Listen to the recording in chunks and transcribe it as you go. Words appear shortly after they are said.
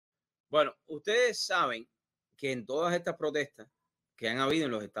Bueno, ustedes saben que en todas estas protestas que han habido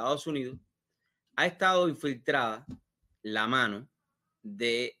en los Estados Unidos ha estado infiltrada la mano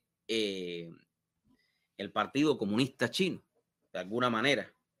de el Partido Comunista Chino, de alguna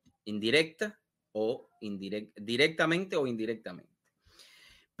manera, indirecta o directamente o indirectamente.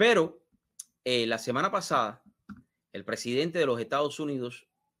 Pero la semana pasada, el presidente de los Estados Unidos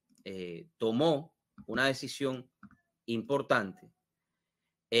tomó una decisión importante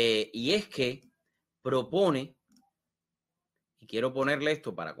y es que propone, y quiero ponerle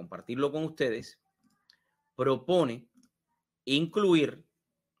esto para compartirlo con ustedes, propone incluir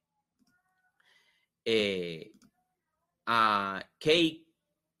a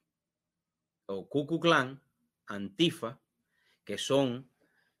Ku Klux Klan, Antifa, que son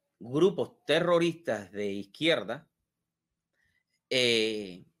grupos terroristas de izquierda,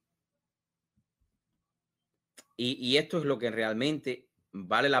 y esto es lo que realmente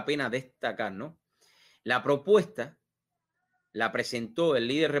vale la pena destacar, ¿no? La propuesta la presentó el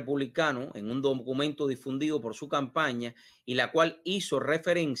líder republicano en un documento difundido por su campaña y la cual hizo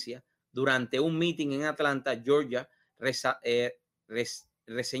referencia durante un meeting en Atlanta, Georgia,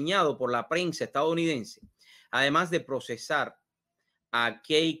 reseñado por la prensa estadounidense. Además de procesar a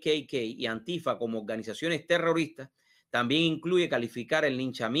KKK y Antifa como organizaciones terroristas, también incluye calificar el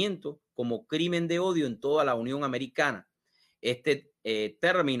linchamiento como crimen de odio en toda la Unión Americana. Este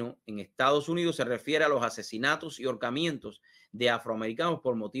término en Estados Unidos se refiere a los asesinatos y ahorcamientos de afroamericanos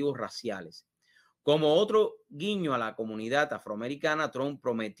por motivos raciales. Como otro guiño a la comunidad afroamericana, Trump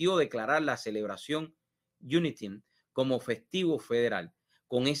prometió declarar la celebración Unity como festivo federal.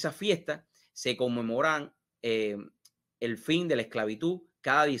 Con esa fiesta se conmemoran el fin de la esclavitud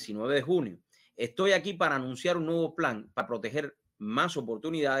cada 19 de junio. Estoy aquí para anunciar un nuevo plan para proteger más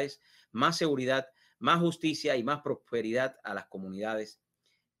oportunidades, más seguridad, más justicia y más prosperidad a las comunidades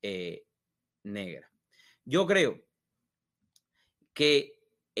negras. Yo creo que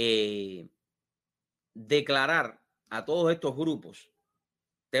declarar a todos estos grupos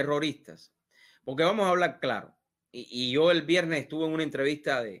terroristas, porque vamos a hablar claro, y yo el viernes estuve en una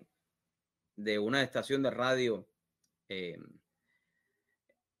entrevista de una estación de radio de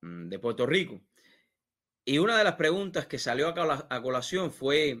Puerto Rico, y una de las preguntas que salió a colación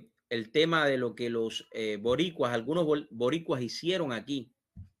fue el tema de lo que los boricuas, algunos boricuas hicieron aquí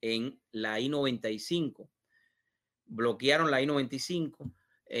en la I-95. Bloquearon la I-95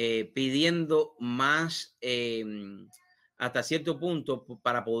 pidiendo más hasta cierto punto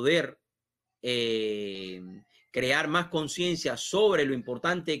para poder crear más conciencia sobre lo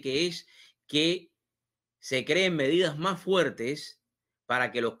importante que es que se creen medidas más fuertes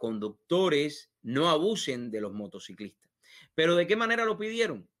para que los conductores no abusen de los motociclistas. ¿Pero de qué manera lo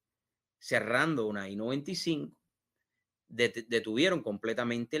pidieron? Cerrando una I-95, detuvieron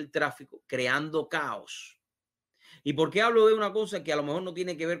completamente el tráfico, creando caos. ¿Y por qué hablo de una cosa que a lo mejor no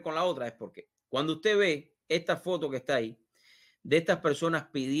tiene que ver con la otra? Es porque cuando usted ve esta foto que está ahí, de estas personas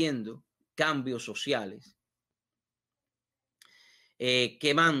pidiendo cambios sociales,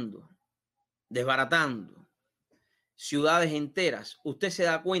 quemando, desbaratando ciudades enteras, usted se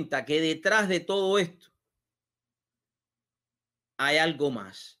da cuenta que detrás de todo esto hay algo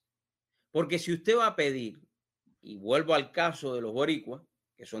más. Porque si usted va a pedir, y vuelvo al caso de los boricuas,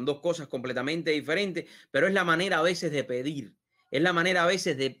 que son dos cosas completamente diferentes, pero es la manera a veces de pedir, es la manera a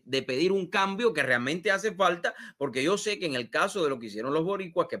veces de pedir un cambio que realmente hace falta, porque yo sé que en el caso de lo que hicieron los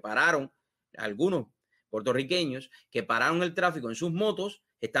boricuas, que pararon, algunos puertorriqueños, que pararon el tráfico en sus motos,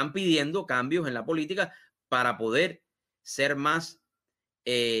 están pidiendo cambios en la política para poder ser más,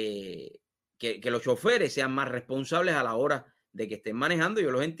 que los choferes sean más responsables a la hora de que estén manejando. Yo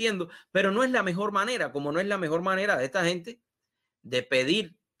los entiendo, pero no es la mejor manera, como no es la mejor manera de esta gente de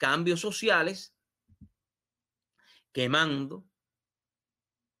pedir cambios sociales, quemando,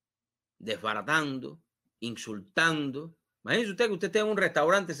 desbaratando, insultando. Imagínese usted que usted esté en un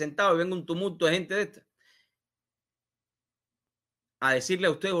restaurante sentado y venga un tumulto de gente de esta a decirle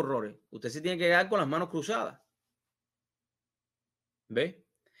a usted horrores. Usted se tiene que quedar con las manos cruzadas. ¿Ve?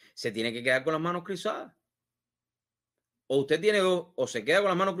 Se tiene que quedar con las manos cruzadas. O usted tiene dos, o se queda con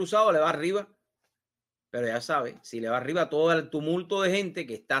las manos cruzadas o le va arriba. Pero ya sabe, si le va arriba todo el tumulto de gente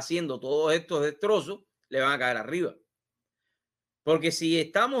que está haciendo todos estos destrozos, le van a caer arriba. Porque si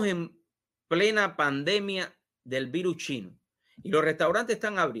estamos en plena pandemia del virus chino y los restaurantes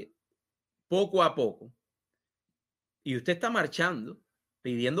están abriendo poco a poco y usted está marchando,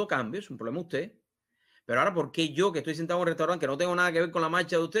 pidiendo cambios, es un problema usted. Pero ahora, ¿por qué yo que estoy sentado en un restaurante que no tengo nada que ver con la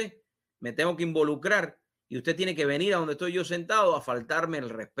marcha de usted, me tengo que involucrar y usted tiene que venir a donde estoy yo sentado a faltarme el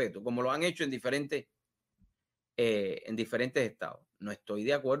respeto, como lo han hecho en diferentes en diferentes estados. No estoy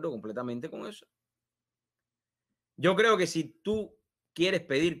de acuerdo completamente con eso. Yo creo que si tú quieres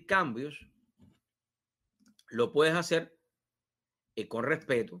pedir cambios, lo puedes hacer con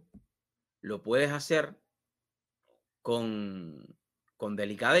respeto, lo puedes hacer con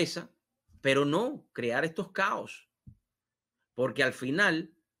delicadeza, pero no crear estos caos, porque al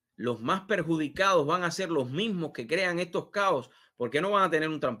final los más perjudicados van a ser los mismos que crean estos caos, porque no van a tener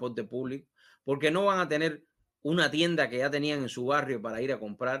un transporte público, porque no van a tener una tienda que ya tenían en su barrio para ir a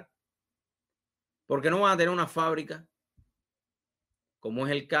comprar, porque no van a tener una fábrica, como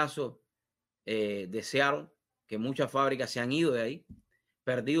es el caso de Seattle, que muchas fábricas se han ido de ahí,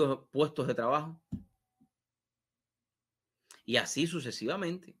 perdidos puestos de trabajo, y así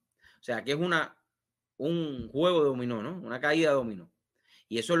sucesivamente. O sea, que es un juego de dominó, ¿no? Una caída de dominó.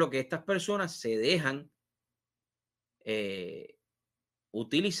 Y eso es lo que estas personas se dejan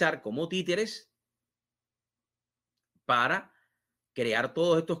utilizar como títeres para crear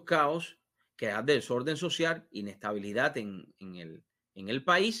todos estos caos, crear desorden social, inestabilidad en el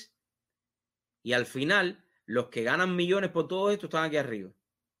país. Y al final, los que ganan millones por todo esto están aquí arriba.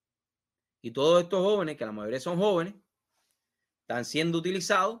 Y todos estos jóvenes, que la mayoría son jóvenes, están siendo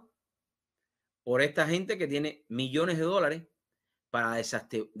utilizados por esta gente que tiene millones de dólares para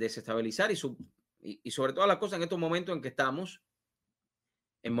desestabilizar y sobre todas las cosas en estos momentos en que estamos,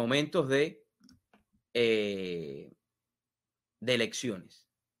 en momentos de elecciones.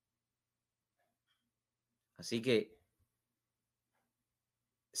 Así que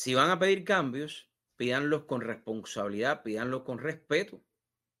si van a pedir cambios, pídanlos con responsabilidad, pídanlos con respeto,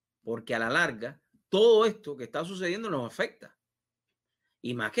 porque a la larga todo esto que está sucediendo nos afecta.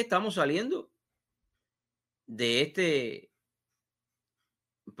 Y más que estamos saliendo de este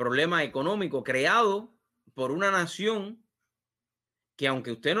problema económico creado por una nación que,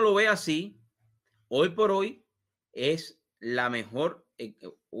 aunque usted no lo vea así, hoy por hoy es la mejor,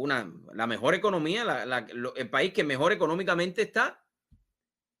 la mejor economía, el país que mejor económicamente está.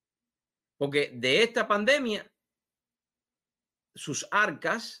 Porque de esta pandemia, sus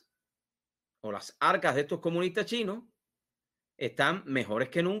arcas o las arcas de estos comunistas chinos están mejores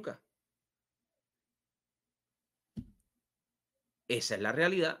que nunca. Esa es la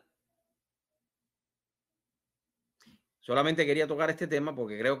realidad. Solamente quería tocar este tema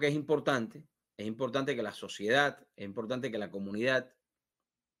porque creo que es importante. Es importante que la sociedad, es importante que la comunidad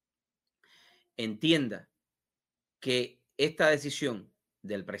entienda que esta decisión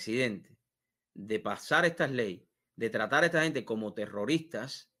del presidente de pasar estas leyes, de tratar a esta gente como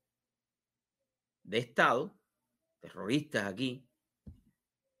terroristas de Estado, terroristas aquí,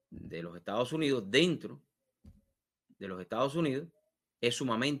 de los Estados Unidos, dentro de los Estados Unidos, es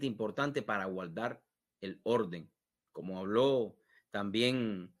sumamente importante para guardar el orden. Como habló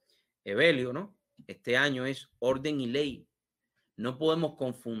también Evelio, ¿no? Este año es orden y ley. No podemos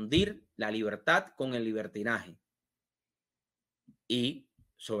confundir la libertad con el libertinaje. Y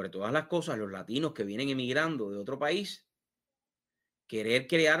sobre todas las cosas, los latinos que vienen emigrando de otro país, querer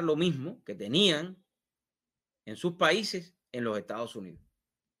crear lo mismo que tenían en sus países en los Estados Unidos.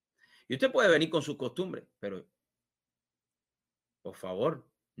 Y usted puede venir con sus costumbres, pero por favor,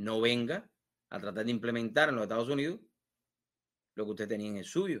 no venga a tratar de implementar en los Estados Unidos lo que usted tenía en el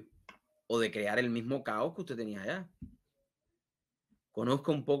suyo o de crear el mismo caos que usted tenía allá.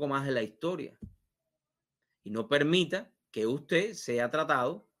 Conozca un poco más de la historia y no permita que usted sea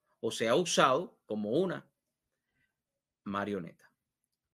tratado o sea usado como una marioneta.